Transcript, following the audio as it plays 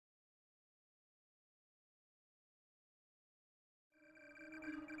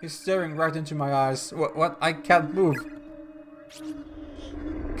He's staring right into my eyes. What? I can't move.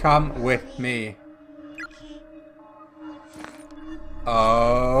 Come with me.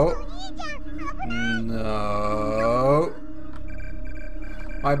 Oh. No.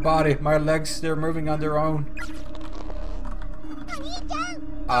 My body, my legs, they're moving on their own.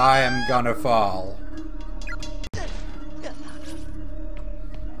 I am gonna fall.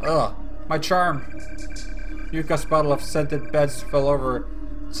 Ugh, my charm. Yuka's bottle of scented beds fell over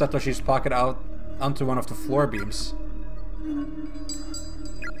Satoshi's pocket out onto one of the floor beams.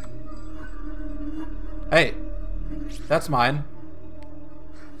 Hey, that's mine.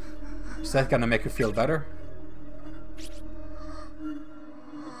 Is that gonna make you feel better?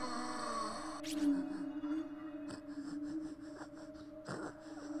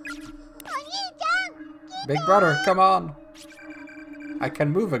 Big brother, come on! I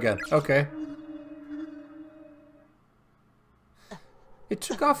can move again. Okay. It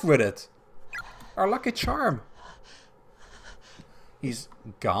took off with it. Our lucky charm. He's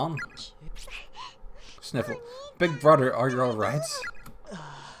gone. Sniffle. Big brother, are you alright?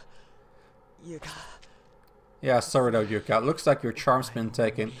 Yuka. Yeah, sorry though, Yuka. Looks like your charm's been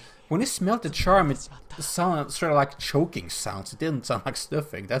taken. When you smelled the charm, it sounded sort of like choking sounds. It didn't sound like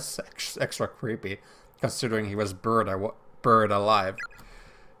sniffing. That's extra creepy, considering he was buried alive.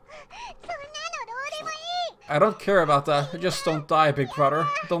 I don't care about that. Just don't die, big brother.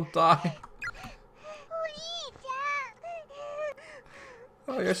 Don't die.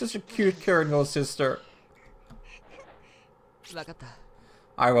 Oh, you're such a cute, caring little sister.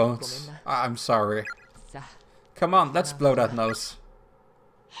 I won't. I'm sorry. Come on, let's blow that nose.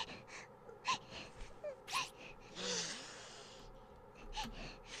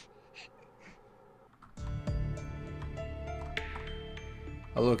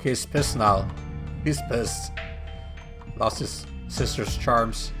 Oh look, he's pissed now. He's pissed. Lost his sister's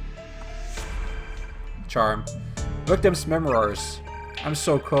charm. Victim's memoirs. I'm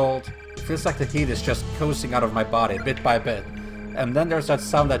so cold. It feels like the heat is just coasting out of my body, bit by bit. And then there's that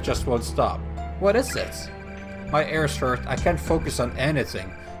sound that just won't stop. What is it? My ears hurt. I can't focus on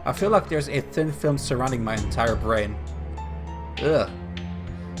anything. I feel like there's a thin film surrounding my entire brain. Ugh.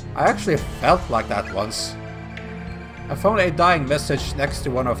 I actually felt like that once. I found a dying message next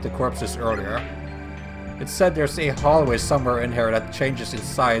to one of the corpses earlier. It said there's a hallway somewhere in here that changes in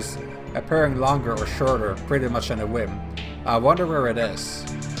size, appearing longer or shorter, pretty much on a whim. I wonder where it is.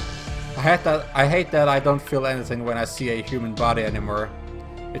 I hate that I don't feel anything when I see a human body anymore.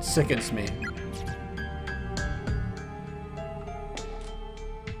 It sickens me.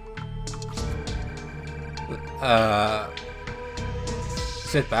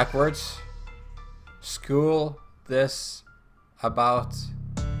 Is it backwards? School, this, about...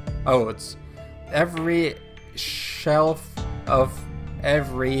 Oh, it's every shelf of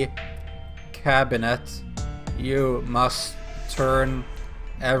every cabinet. You must turn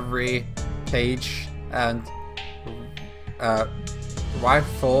every page and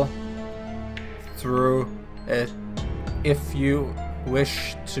rifle through it if you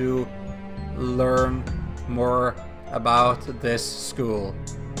wish to learn more about this school.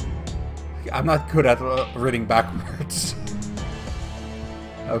 I'm not good at reading backwards.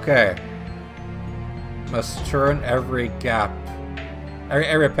 Okay. Must turn every gap.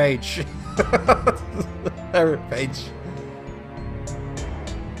 Every page. Every page.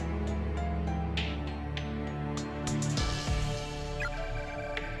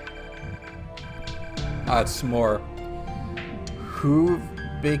 That's more. Who've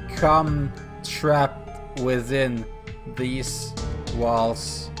become trapped within these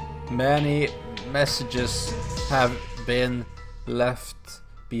walls. Many messages have been left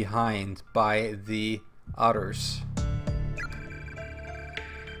behind by the others.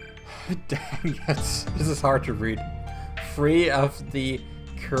 Dang it, this is hard to read. Free of the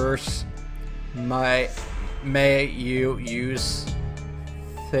curse, may you use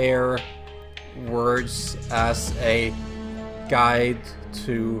their words as a guide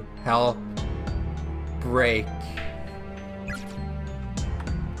to help break.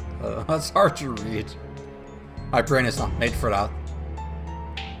 That's hard to read. My brain is not made for that.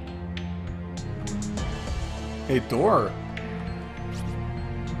 A door.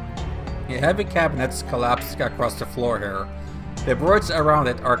 The heavy cabinets collapse across the floor here. The boards around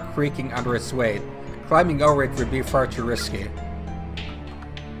it are creaking under its weight. Climbing over it would be far too risky.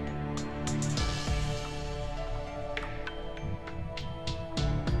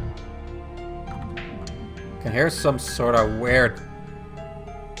 Can hear some sort of weird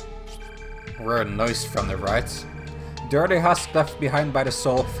noise from the right. Dirty husk left behind by the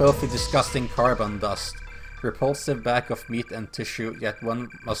soul, filthy, disgusting carbon dust. Repulsive bag of meat and tissue, yet one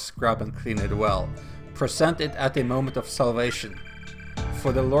must scrub and clean it well. Present it at a moment of salvation.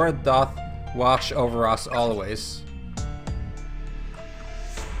 For the Lord doth watch over us always.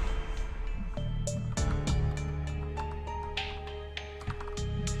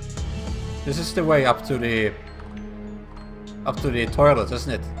 This is the way up to the toilet,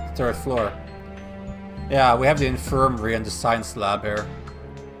 isn't it? Third floor. Yeah, we have the infirmary and the science lab here.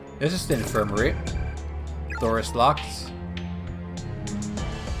 This is the infirmary. Door is locked.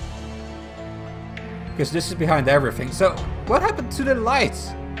 Because this is behind everything. So, what happened to the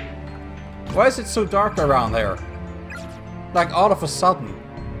lights? Why is it so dark around here? Like all of a sudden.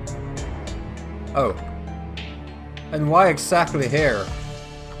 Oh. And why exactly here?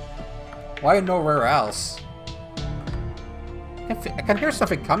 Why nowhere else? I can hear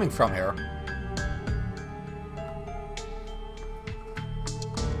something coming from here.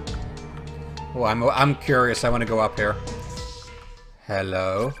 Oh, I'm curious. I want to go up here.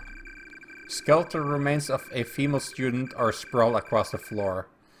 Hello. Skeletal remains of a female student are sprawled across the floor.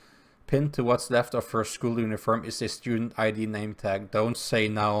 Pinned to what's left of her school uniform is a student ID name tag. Don't say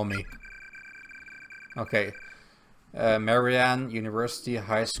Naomi. Okay. Marianne, University,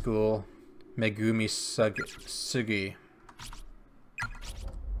 High School, Megumi Sugi.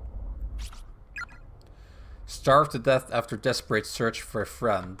 Starved to death after desperate search for a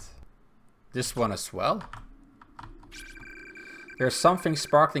friend. This one as well? There's something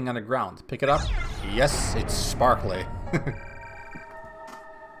sparkling on the ground. Pick it up. Yes, it's sparkly.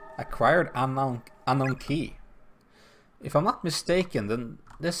 Acquired unknown key. If I'm not mistaken, then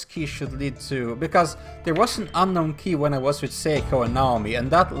this key should lead to... Because there was an unknown key when I was with Seiko and Naomi,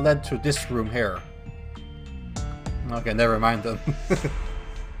 and that led to this room here. Okay, never mind then.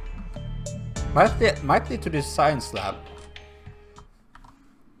 Might lead to this science lab.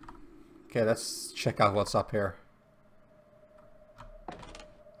 Okay, let's check out what's up here.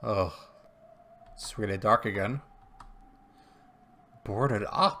 Oh, it's really dark again. Boarded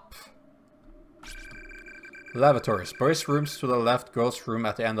up. Lavatories. Boys' rooms to the left, girls' room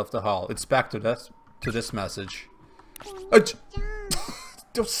at the end of the hall. It's back to this message.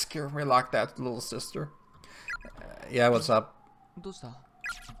 Don't scare me like that, little sister. Yeah, what's up?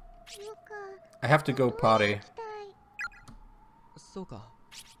 I have to go potty.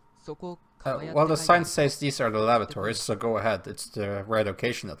 Well, the sign says these are the lavatories, so go ahead. It's the right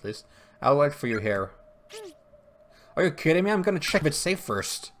location, at least. I'll wait for you here. Are you kidding me? I'm gonna check if it's safe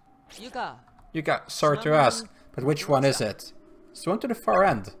first. Yuka, sorry to ask, but which one is it? It's the one to the far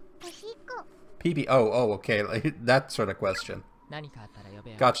end. PB. Oh, okay. Like, that sort of question.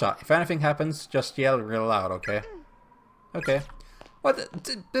 Gotcha. If anything happens, just yell real loud, okay? Okay. What?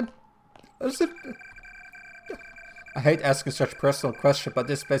 I hate asking such personal questions, but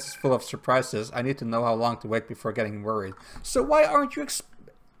this place is full of surprises. I need to know how long to wait before getting worried. So why aren't you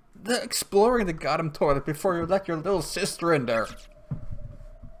exploring the goddamn toilet before you let your little sister in there?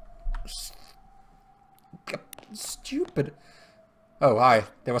 Stupid. Oh, hi.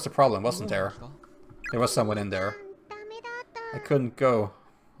 There was a problem, wasn't there? There was someone in there. I couldn't go.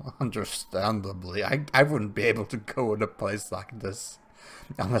 Understandably. I wouldn't be able to go in a place like this.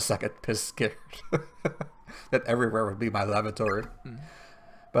 Unless I get piss scared. That everywhere would be my lavatory.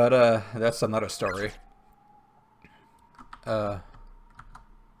 But, that's another story. Okay,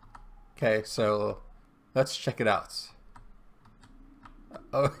 so let's check it out.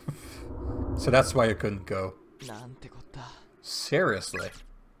 Oh, so that's why you couldn't go. Seriously?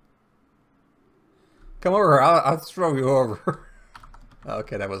 Come over, I'll throw you over.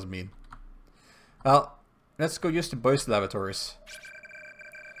 Okay, that was mean. Well, let's go use the boys' lavatories.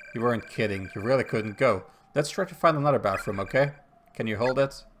 You weren't kidding, you really couldn't go. Let's try to find another bathroom, okay? Can you hold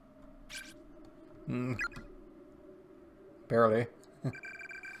it? Barely.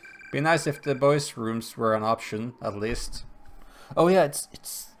 Be nice if the boys' rooms were an option, at least. Oh yeah,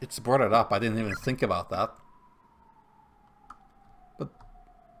 it's boarded up. I didn't even think about that. But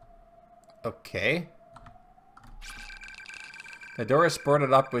okay. The door is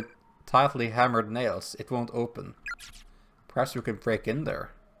boarded up with tightly hammered nails. It won't open. Perhaps we can break in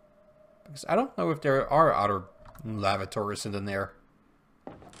there. Because I don't know if there are other lavatories in the near.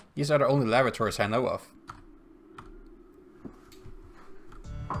 These are the only lavatories I know of.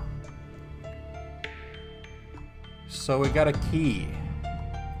 So we got a key.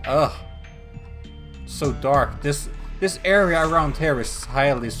 Ugh. So dark. This area around here is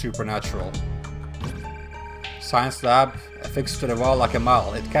highly supernatural. Science lab affixed to the wall like a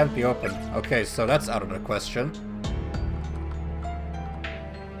mile. It can't be opened. Okay, so that's out of the question.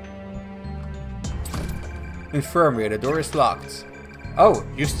 Infirmary, the door is locked. Oh,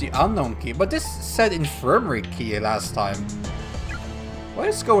 use the unknown key. But this said infirmary key last time. What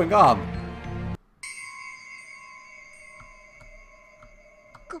is going on?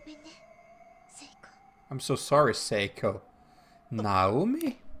 I'm so sorry, Seiko.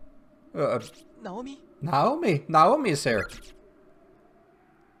 Naomi? Naomi? Naomi? Naomi is here.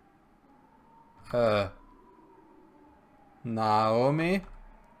 Naomi?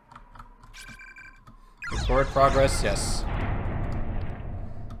 Record progress, yes.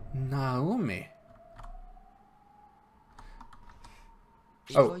 Naomi.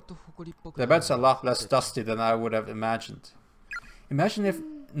 Oh, the bed's a lot less dusty than I would have imagined. Imagine if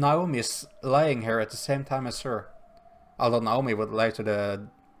Naomi is lying here at the same time as her. Although Naomi would lay to the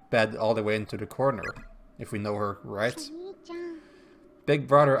bed all the way into the corner, if we know her right. Big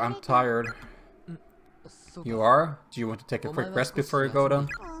brother, I'm tired. You are? Do you want to take a quick rest before you go then?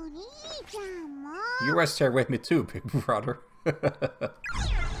 You rest here with me too, big brother.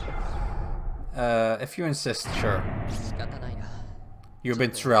 If you insist, sure. You've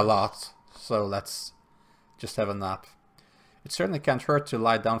been through a lot, so let's just have a nap. It certainly can't hurt to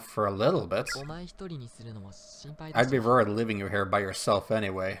lie down for a little bit. I'd be worried leaving you here by yourself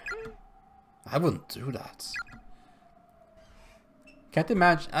anyway. I wouldn't do that. Can't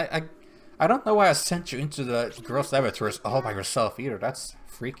imagine. I don't know why I sent you into the girls' lavatories all by yourself either. That's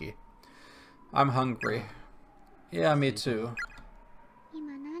freaky. I'm hungry. Yeah, me too.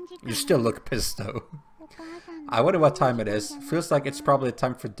 You still look pissed though. I wonder what time it is. Feels like it's probably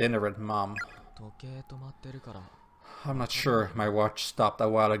time for dinner with Mom. I'm not sure. My watch stopped a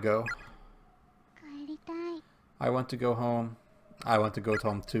while ago. I want to go home. I want to go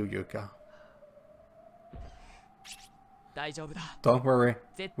home too, Yuka. Don't worry.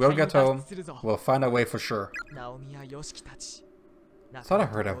 We'll get home. We'll find a way for sure. Thought I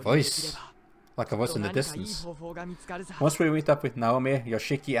heard a voice. Like a voice in the distance. Once we meet up with Naomi,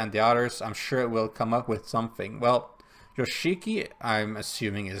 Yoshiki and the others, I'm sure we'll come up with something. Well, Yoshiki, I'm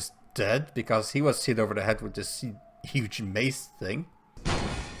assuming, is dead because he was hit over the head with this huge mace thing.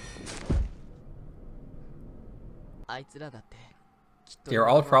 They're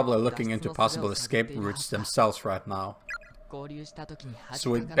all probably looking into possible escape routes themselves right now.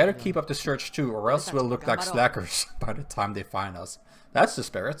 So we'd better keep up the search too, or else we'll look like slackers by the time they find us. That's the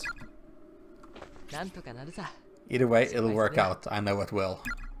spirit. Either way, it'll work out. I know it will.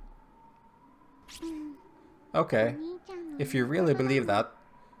 Okay. If you really believe that,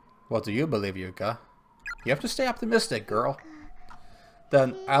 what do you believe, Yuka? You have to stay optimistic, girl.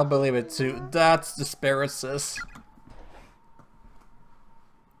 Then I'll believe it too. That's the spirit, sis.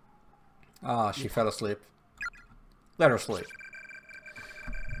 Ah, she fell asleep. Let her sleep.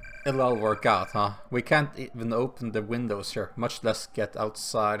 It'll all work out, huh? We can't even open the windows here, much less get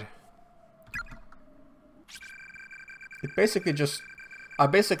outside. I basically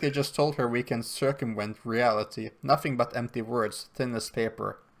just told her we can circumvent reality. Nothing but empty words, thin as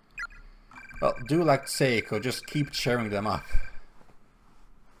paper. Well, do like Seiko, just keep cheering them up.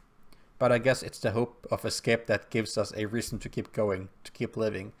 But I guess it's the hope of escape that gives us a reason to keep going, to keep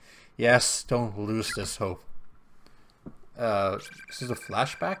living. Yes, don't lose this hope. This is a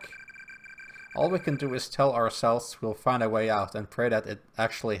flashback? All we can do is tell ourselves we'll find a way out and pray that it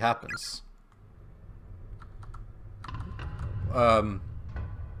actually happens. Oh,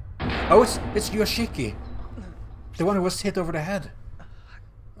 it's Yoshiki. The one who was hit over the head.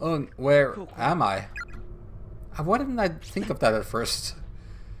 Oh, where am I? Why didn't I think of that at first?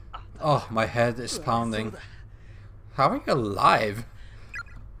 Oh, my head is pounding. How are you alive?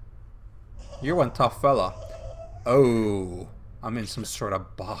 You're one tough fella. Oh, I'm in some sort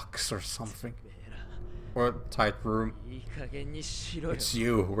of box or something. Or a tight room. It's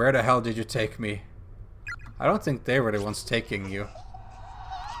you. Where the hell did you take me? I don't think they were the ones taking you.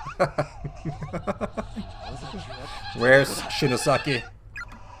 Where's Shinosaki?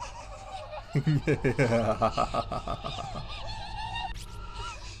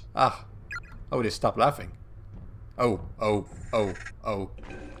 Ah. Oh, they stopped laughing. Oh.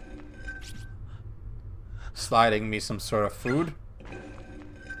 Sliding me some sort of food?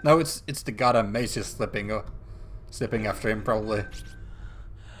 No, it's the goddamn mace is slipping after him, probably.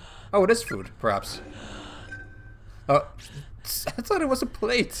 Oh, it is food, perhaps. Oh, I thought it was a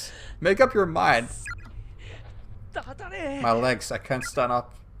plate. Make up your mind. My legs, I can't stand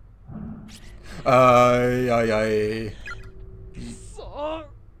up. Ay.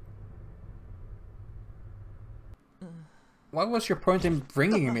 What was your point in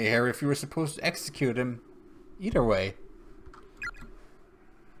bringing me here if you were supposed to execute him either way?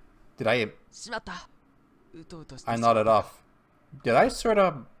 Did I nodded off. Did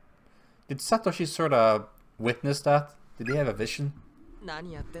Satoshi sort of witness that? Did he have a vision?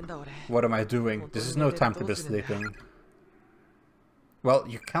 何やってんだ俺。 What am I doing? This is no time to be sleeping. Well,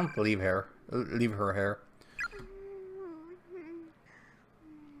 you can't leave her here.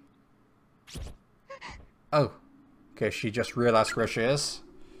 Oh. Okay, she just realized where she is.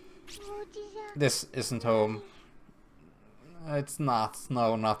 This isn't home. It's not.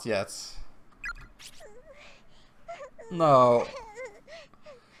 No, not yet. No.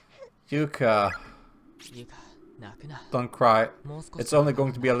 Yuka. Don't cry. It's only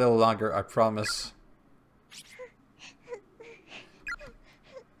going to be a little longer, I promise.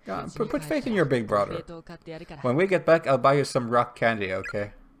 Come on, put faith in your big brother. When we get back, I'll buy you some rock candy,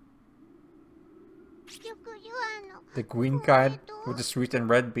 okay? The green kind with the sweet and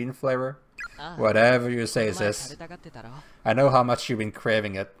red bean flavor? Whatever you say, sis. I know how much you've been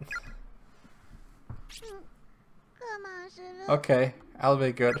craving it. Okay, I'll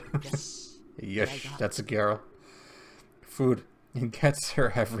be good. Yes, that's a girl. Food, it gets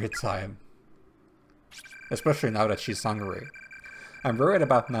her every time. Especially now that she's hungry. I'm worried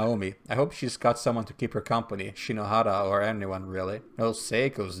about Naomi. I hope she's got someone to keep her company. Shinohara or anyone really. Oh,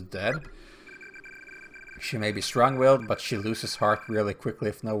 Seiko's dead. She may be strong-willed, but she loses heart really quickly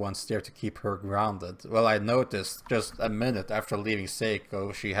if no one's there to keep her grounded. Well, I noticed just a minute after leaving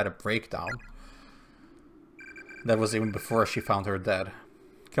Seiko, she had a breakdown. That was even before she found her dead.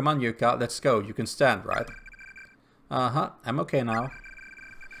 Come on, Yuka, let's go. You can stand, right? Uh-huh, I'm okay now.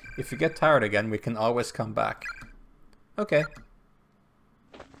 If you get tired again, we can always come back. Okay.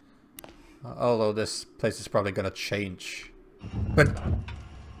 Although this place is probably gonna change. But...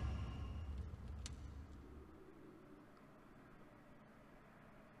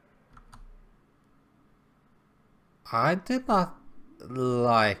 I did not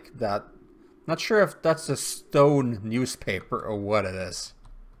like that. Not sure if that's a stone newspaper or what it is.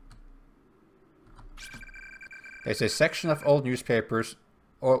 There's a section of old newspapers,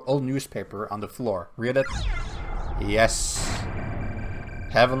 or old newspaper on the floor. Read it? Yes.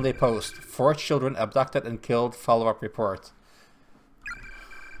 Heavenly Post. 4 children abducted and killed. Follow-up report.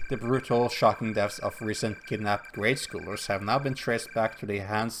 The brutal, shocking deaths of recent kidnapped grade schoolers have now been traced back to the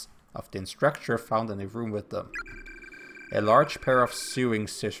hands of the instructor found in a room with them. A large pair of sewing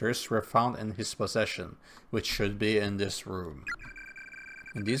scissors were found in his possession, which should be in this room.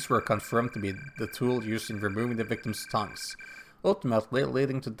 And these were confirmed to be the tool used in removing the victims' tongues, ultimately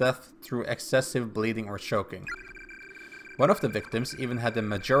leading to death through excessive bleeding or choking. One of the victims even had the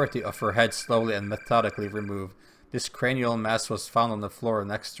majority of her head slowly and methodically removed. This cranial mass was found on the floor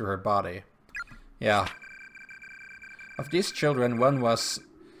next to her body. Yeah. Of these children, one was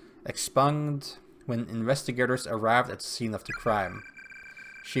expunged when investigators arrived at the scene of the crime.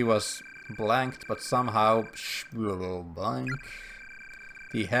 She was blanked, but somehow blank.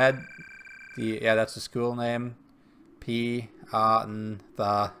 The head, yeah, that's the school name. Does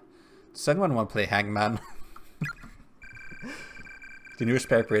anyone want to play Hangman? The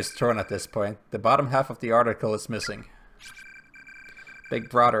newspaper is torn at this point. The bottom half of the article is missing. Big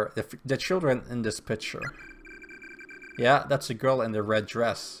brother, the children in this picture. Yeah, that's a girl in the red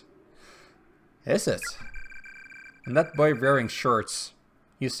dress. Is it? And that boy wearing shorts.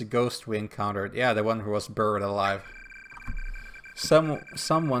 He's the ghost we encountered. Yeah, the one who was buried alive.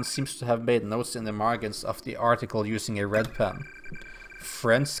 Someone seems to have made notes in the margins of the article using a red pen.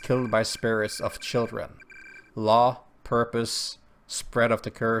 Friends killed by spirits of children. Law, purpose, spread of the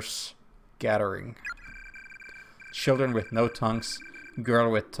curse, gathering. Children with no tongues.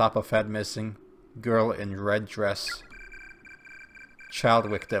 Girl with top of head missing. Girl in red dress. Child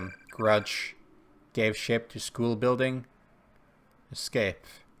victim. Grudge. Gave shape to school building. Escape.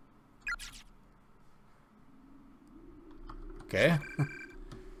 Okay.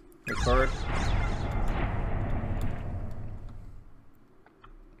 Record.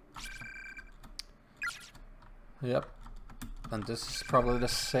 Yep. And this is probably the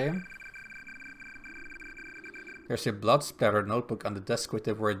same. There's a blood-splattered notebook on the desk with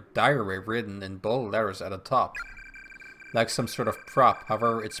the word diary written in bold letters at the top. Like some sort of prop,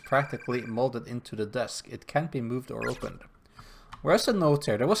 however, it's practically molded into the desk. It can't be moved or opened. Where's the note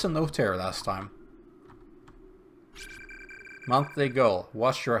here? There was a note here last time. Monthly goal.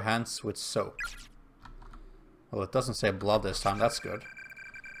 Wash your hands with soap. Well, it doesn't say blood this time. That's good.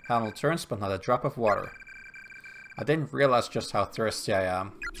 Handle turns, but not a drop of water. I didn't realize just how thirsty I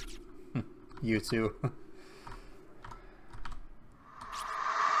am. You too.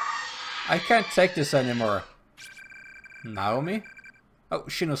 I can't take this anymore. Naomi? Oh,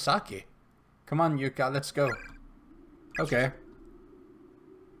 Shinosaki. Come on, Yuka, let's go. Okay.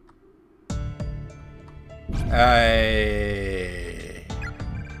 Hey.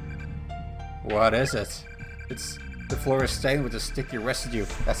 What is it? It's The floor is stained with a sticky residue,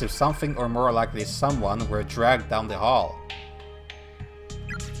 as if something, or more likely someone, were dragged down the hall.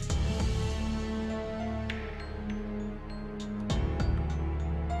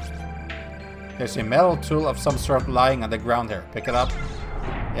 There's a metal tool of some sort lying on the ground here. Pick it up.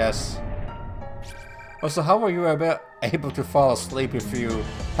 Yes. Also, how were you able to fall asleep if you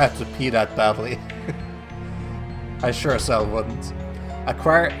had to pee that badly? I sure as hell wouldn't.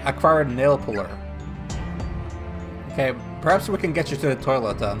 Acquire a nail puller. Okay, perhaps we can get you to the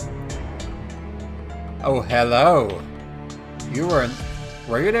toilet then. Oh, hello!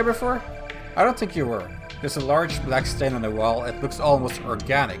 Were you there before? I don't think you were. There's a large black stain on the wall. It looks almost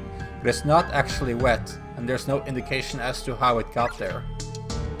organic, but it's not actually wet, and there's no indication as to how it got there.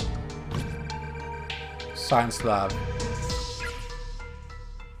 Science lab.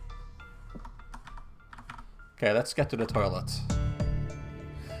 Okay, let's get to the toilet.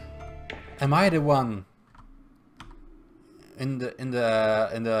 Am I the one in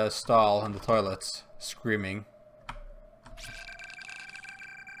the stall in the toilet screaming?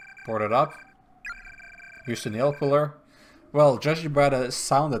 Board it up. Use the nail puller. Well, judging by the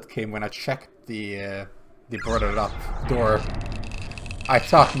sound that came when I checked the boarded up door, I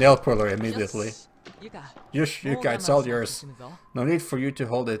thought nail puller immediately. Yuka, it's all yours. No need for you to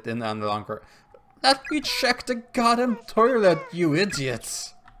hold it in any longer. Let me check the goddamn toilet, you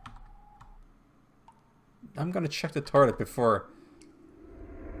idiots! I'm gonna check the toilet before...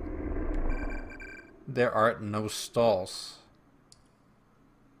 There are no stalls.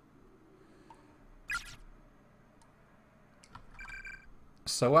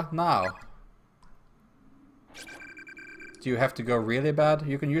 So what now? Do you have to go really bad?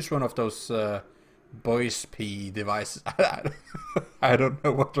 You can use one of those boys pee devices. I don't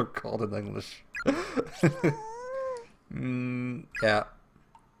know what they're called in English. Yeah.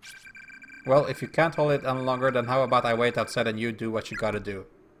 Well, if you can't hold it any longer, then how about I wait outside and you do what you gotta do?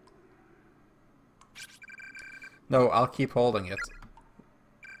 No, I'll keep holding it.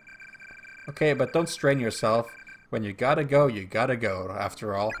 Okay, but don't strain yourself. When you gotta go,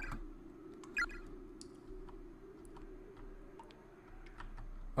 after all.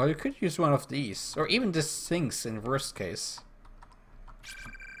 Or you could use one of these, or even the sinks in worst case.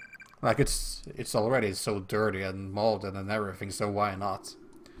 Like it's already so dirty and molded and everything, so why not?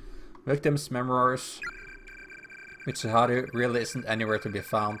 Victim's memoirs. Mitsuharu really isn't anywhere to be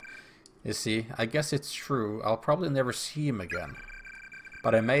found. You see, I guess it's true. I'll probably never see him again.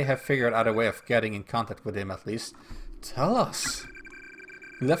 But I may have figured out a way of getting in contact with him at least. Tell us!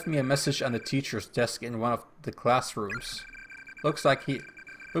 He left me a message on the teacher's desk in one of the classrooms. Looks like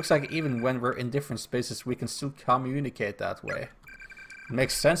even when we're in different spaces we can still communicate that way. It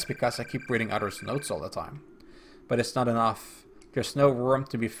makes sense because I keep reading others' notes all the time. But it's not enough. There's no warmth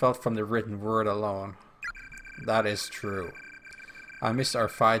to be felt from the written word alone. That is true. I miss our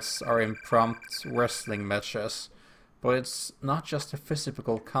fights, our impromptu wrestling matches. But it's not just a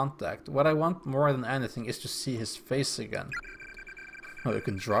physical contact. What I want more than anything is to see his face again. Oh, you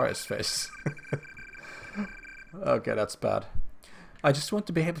can draw his face. Okay, that's bad. I just want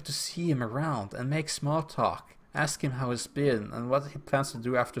to be able to see him around and make small talk. Ask him how he's been and what he plans to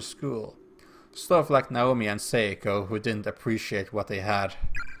do after school. Stuff like Naomi and Seiko, who didn't appreciate what they had.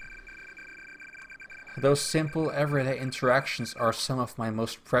 Those simple everyday interactions are some of my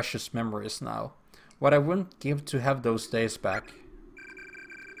most precious memories now. What I wouldn't give to have those days back.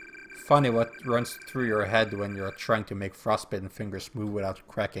 Funny what runs through your head when you're trying to make frostbitten fingers move without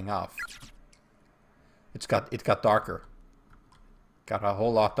cracking off. It got darker. Got a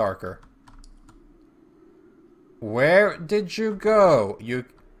whole lot darker. Where did you go,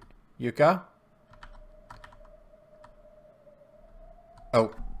 Yuka?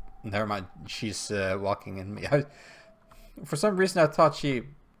 Oh, never mind. She's walking in me. For some reason I thought she...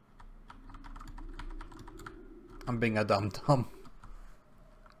 I'm being a dum-dum.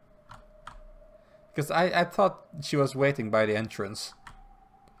 Because I thought she was waiting by the entrance.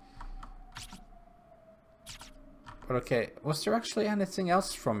 But okay, was there actually anything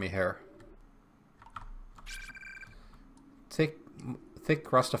else from me here? Thick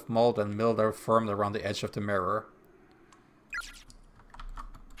crust of mold and mildew formed around the edge of the mirror.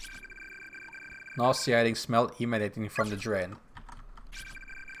 Nauseating smell emanating from the drain.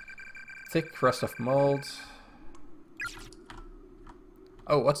 Thick crust of mold.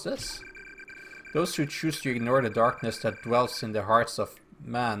 Oh, what's this? Those who choose to ignore the darkness that dwells in the hearts of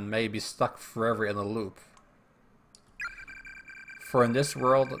man may be stuck forever in a loop. For in this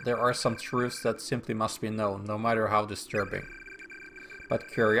world, there are some truths that simply must be known, no matter how disturbing. But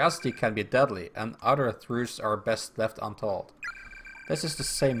curiosity can be deadly, and other truths are best left untold. This is the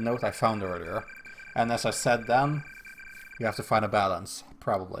same note I found earlier, and as I said then, You have to find a balance,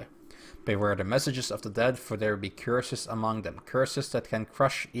 probably. Beware the messages of the dead, for there be curses among them. Curses that can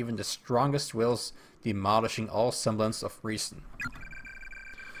crush even the strongest wills, demolishing all semblance of reason.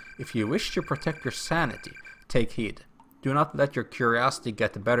 If you wish to protect your sanity, take heed. Do not let your curiosity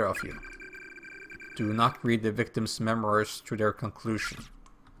get the better of you. Do not read the victim's memoirs to their conclusion.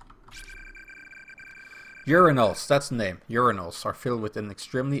 Urinals, that's the name. Urinals are filled with an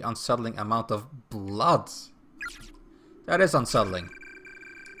extremely unsettling amount of blood. That is unsettling.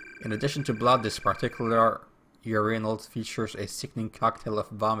 In addition to blood, this particular urinal features a sickening cocktail of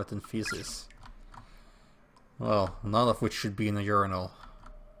vomit and feces. Well, none of which should be in a urinal.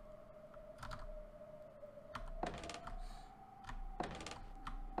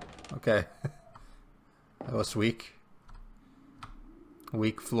 Okay. That was weak.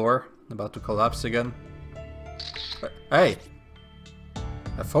 Weak floor. About to collapse again. Hey!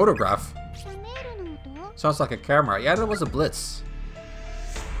 A photograph? Sounds like a camera. Yeah, that was a blitz.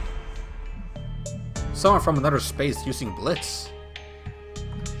 Someone from another space using blitz.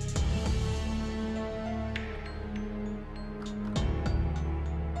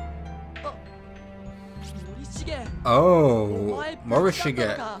 Oh,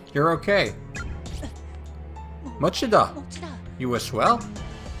 Morishige, you're okay. Mochida, you as well?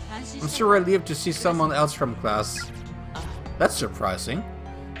 I'm so relieved to see someone else from class. That's surprising.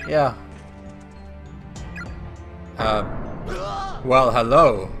 Yeah. Well,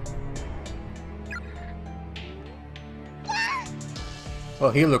 hello. Well,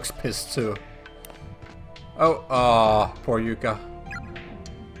 he looks pissed too. Oh, poor Yuka.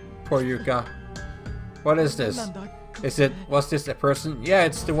 Poor Yuka. What is this? Was this a person? Yeah,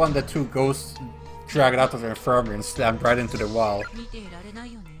 it's the one that two ghosts dragged out of the infirmary and slammed right into the wall.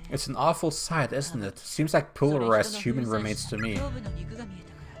 It's an awful sight, isn't it? Seems like pulverized human remains to me.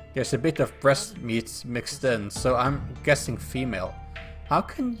 There's a bit of breast meat mixed in, so I'm guessing female. How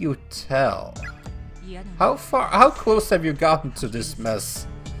can you tell? How close have you gotten to this mess?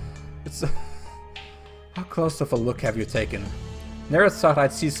 How close of a look have you taken? Never thought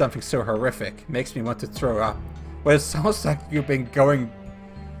I'd see something so horrific. Makes me want to throw up. But it sounds like you've been going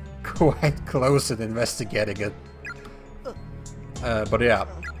quite close and investigating it. But yeah.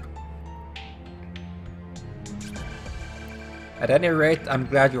 At any rate, I'm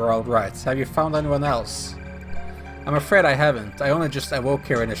glad you're alright. Have you found anyone else? I'm afraid I haven't. I only just awoke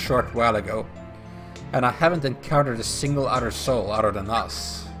here a short while ago. And I haven't encountered a single other soul other than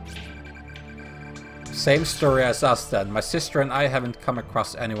us. Same story as us then. My sister and I haven't come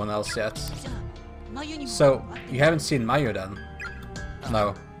across anyone else yet. So, you haven't seen Mayu then?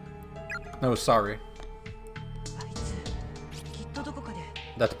 No. No, sorry.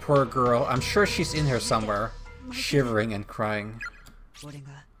 That poor girl, I'm sure she's in here somewhere, shivering and crying.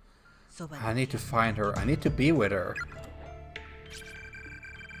 I need to find her. I need to be with her.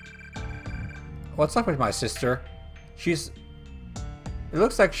 What's up with my sister? It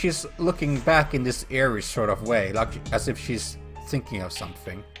looks like she's looking back in this eerie sort of way, like as if she's thinking of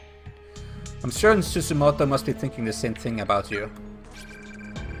something. I'm certain Susumoto must be thinking the same thing about you.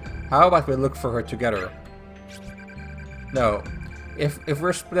 How about we look for her together? No. If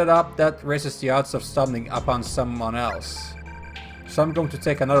we're split up, that raises the odds of stumbling upon someone else. So I'm going to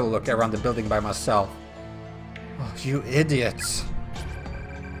take another look around the building by myself. Oh, you idiots.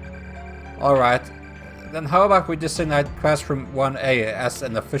 Alright. Then how about we designate classroom 1A as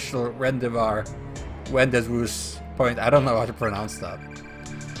an official rendezvous point? I don't know how to pronounce that.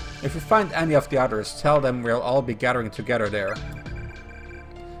 If you find any of the others, tell them we'll all be gathering together there.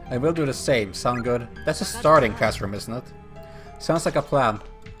 And we'll do the same. Sound good? That's a starting classroom, isn't it? Sounds like a plan.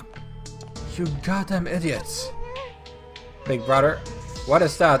 You goddamn idiots. Big brother, what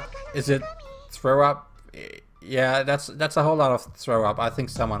is that? Is it throw up? Yeah, that's a whole lot of throw up. I think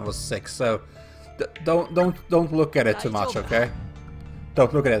someone was sick, so don't look at it too much, okay?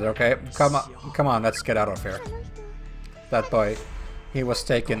 Don't look at it, okay? Come on, let's get out of here. That boy, he was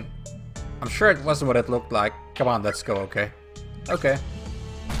taken. I'm sure it wasn't what it looked like. Come on, let's go, okay? Okay.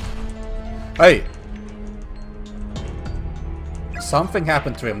 Hey! Something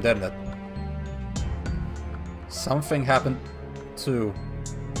happened to him, didn't it? Something happened to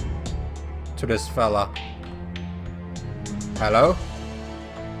this fella. Hello?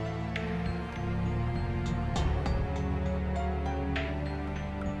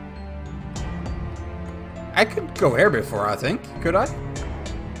 I could go here before, I think. Could I?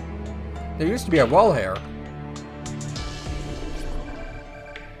 There used to be a wall here.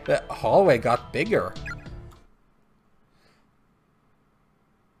 The hallway got bigger.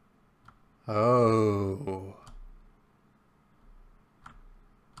 Oh.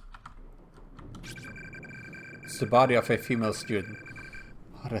 the body of a female student.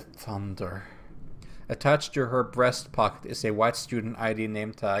 What a thunder. Attached to her breast pocket is a white student ID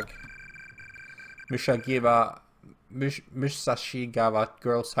name tag. Musashigawa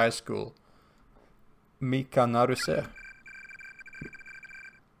Girls High School. Mika Naruse.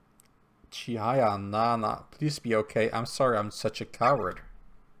 Chihaya Nana. Please be okay. I'm sorry I'm such a coward.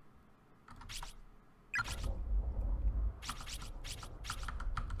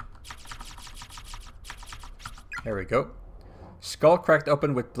 Here we go. Skull cracked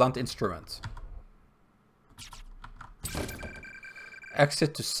open with blunt instrument.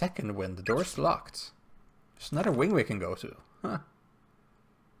 Exit to second wing. The door's locked. There's another wing we can go to. Huh.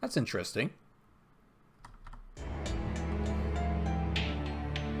 That's interesting.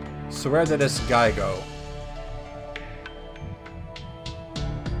 So where did this guy go?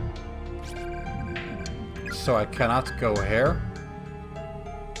 So I cannot go here?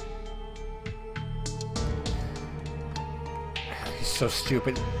 He's so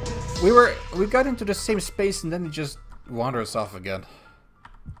stupid. We got into the same space and then he just wanders off again.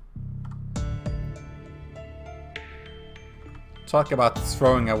 Talk about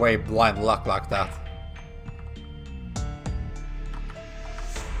throwing away blind luck like that.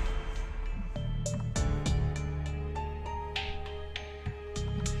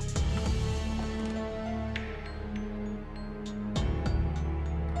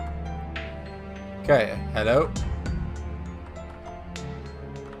 Okay, hello?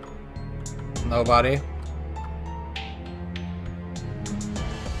 Nobody?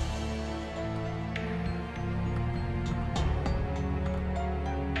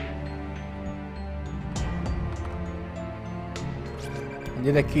 I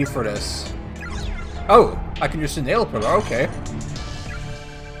need a key for this. Oh! I can use the nail pillar, okay.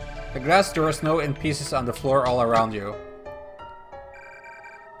 The glass door is now in pieces on the floor all around you.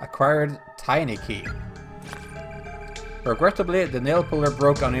 Acquired tiny key. Regrettably, the nail puller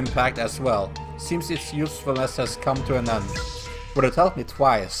broke on impact as well. Seems its usefulness has come to an end. But it helped me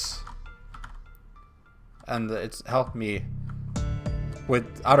twice. And it's helped me with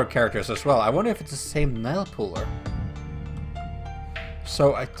other characters as well. I wonder if it's the same nail puller.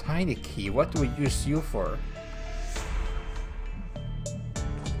 So, a tiny key. What do we use you for?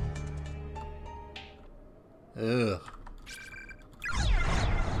 Ugh.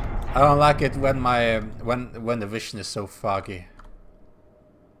 I don't like it when when the vision is so foggy.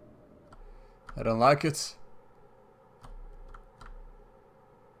 I don't like it.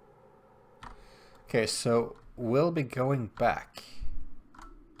 Okay, so we'll be going back.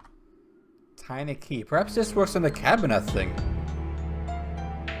 Tiny key. Perhaps this works on the cabinet thing.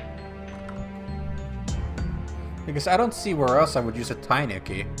 Because I don't see where else I would use a tiny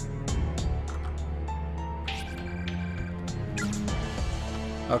key.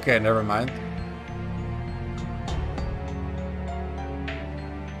 Okay, never mind.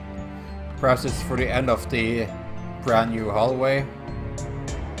 Perhaps it's for the end of the brand new hallway.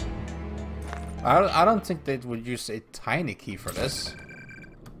 I don't think they would use a tiny key for this.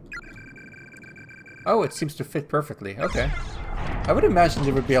 Oh, it seems to fit perfectly. Okay. I would imagine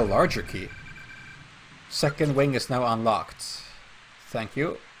there would be a larger key. Second wing is now unlocked. Thank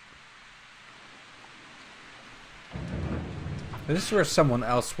you. This is where someone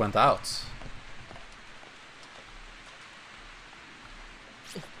else went out.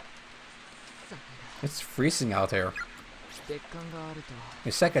 It's freezing out here.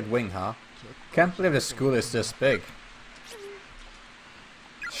 A second wing, huh? Can't believe the school is this big.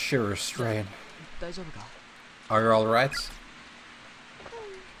 Sure, strain. Are you alright?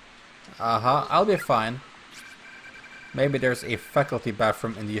 Uh-huh, I'll be fine. Maybe there's a faculty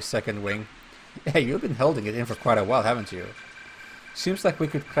bathroom in the second wing. Yeah, you've been holding it in for quite a while, haven't you? Seems like we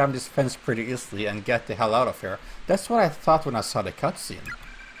could climb this fence pretty easily and get the hell out of here. That's what I thought when I saw the cutscene.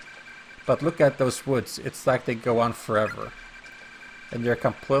 But look at those woods, it's like they go on forever. And they're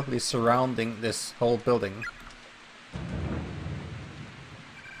completely surrounding this whole building.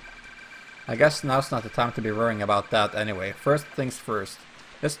 I guess now's not the time to be worrying about that anyway. First things first.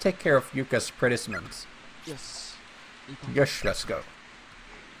 Let's take care of Yuka's predicament. Yes. Yes, let's go.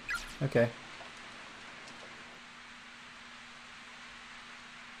 Okay.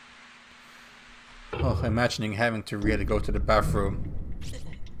 Oh, imagining having to really go to the bathroom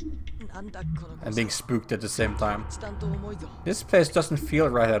and being spooked at the same time. This place doesn't feel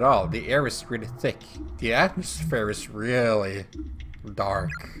right at all. The air is really thick. The atmosphere is really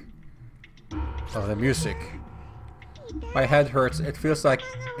dark. Oh, the music. My head hurts. It feels like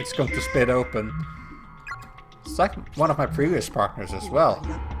it's going to split open. It's like one of my previous partners as well.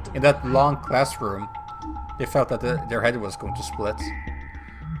 In that long classroom, they felt that their head was going to split.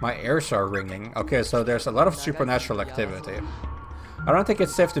 My ears are ringing. Okay, so there's a lot of supernatural activity. I don't think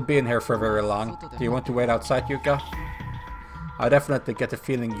it's safe to be in here for very long. Do you want to wait outside, Yuka? I definitely get the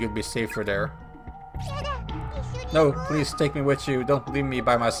feeling you'd be safer there. No, please take me with you. Don't leave me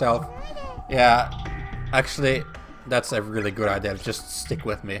by myself. Yeah, actually, that's a really good idea. Just stick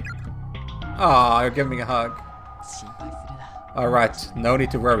with me. Aw, you're giving me a hug. Alright, no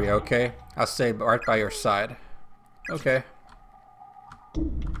need to worry, okay? I'll stay right by your side. Okay.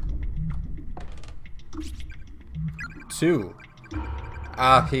 2.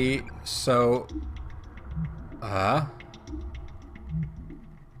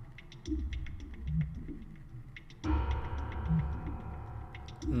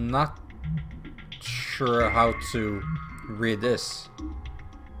 Not sure how to read this.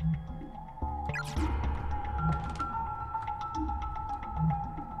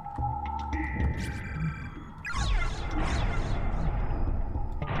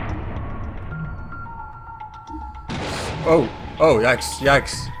 Oh, yikes,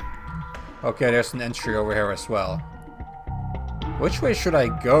 yikes. Okay, there's an entry over here as well. Which way should I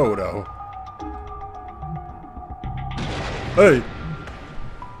go, though? Hey!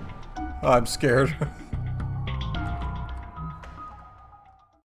 I'm scared.